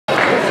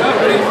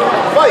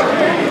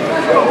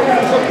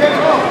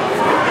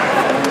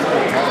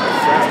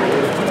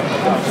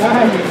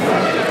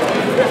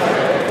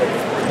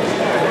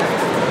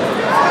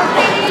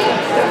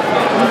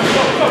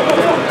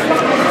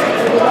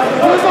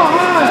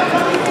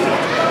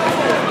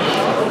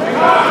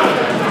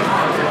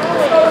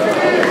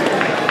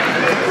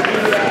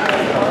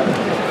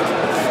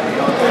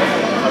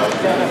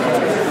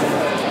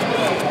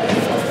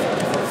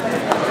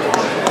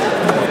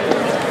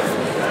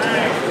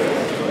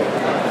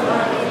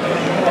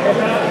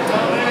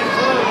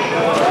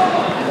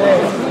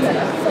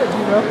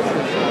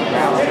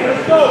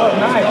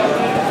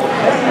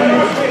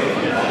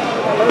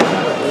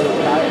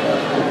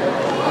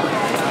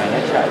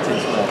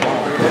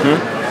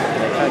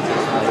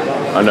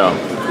I know.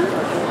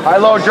 High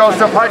low,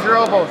 Joseph. Hide your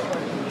elbows.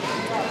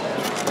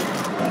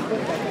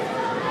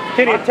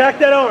 Kenny, attack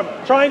that arm.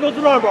 Triangles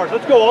and arm bars.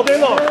 Let's go all day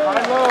long.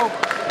 High low.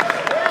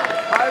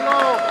 High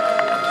low.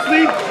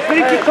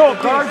 Sleeve control,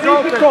 Kenny.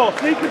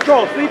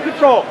 Sleeve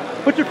control.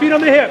 Put your feet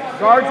on the hips.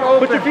 Guards open.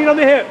 Put your feet on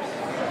the hips.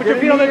 Put your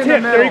feet on the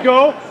tips. There you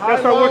go. Now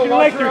start working the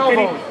leg through,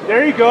 Kenny.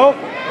 There you go.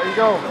 There you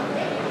go.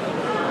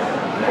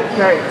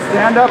 Okay,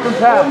 stand up and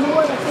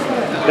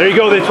pass. There you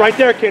go. That's right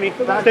there, Kenny.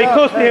 Stay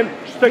close to him.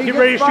 Get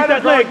ready to shoot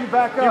that leg.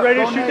 Get ready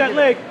to shoot that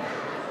leg.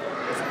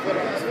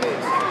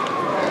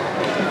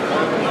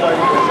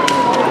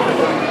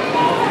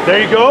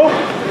 There you go.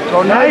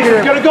 Nice.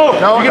 You're gonna go.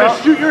 You're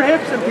gonna shoot your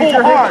hips and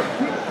pull hard.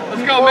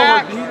 Let's go,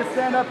 Max. You need to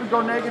stand up and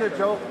go negative,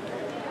 Joe.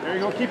 There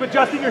you go. Keep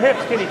adjusting your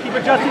hips, Kenny. Keep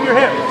adjusting your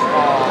hips.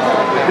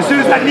 As soon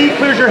as that knee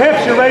clears your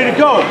hips, you're ready to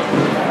go.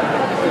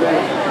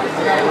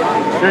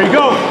 There you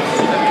go.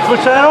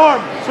 Switch to that arm.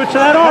 Switch to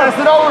that arm. Pass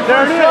it over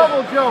there for it a shovel,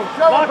 is. Joe.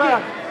 Shovel Lock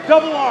back. it.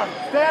 Double arm.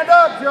 Stand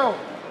up, Joe.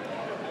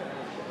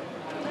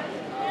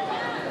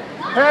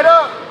 Head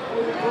up.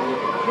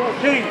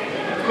 Kenny,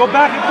 go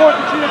back and forth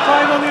and shoot a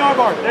triangle on the arm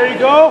bar. There you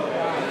go.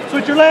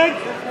 Switch your legs.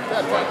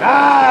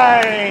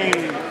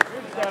 Nice.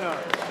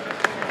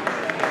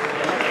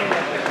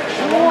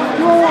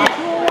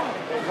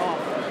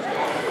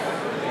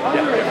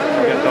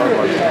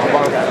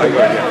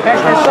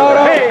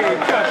 Hey.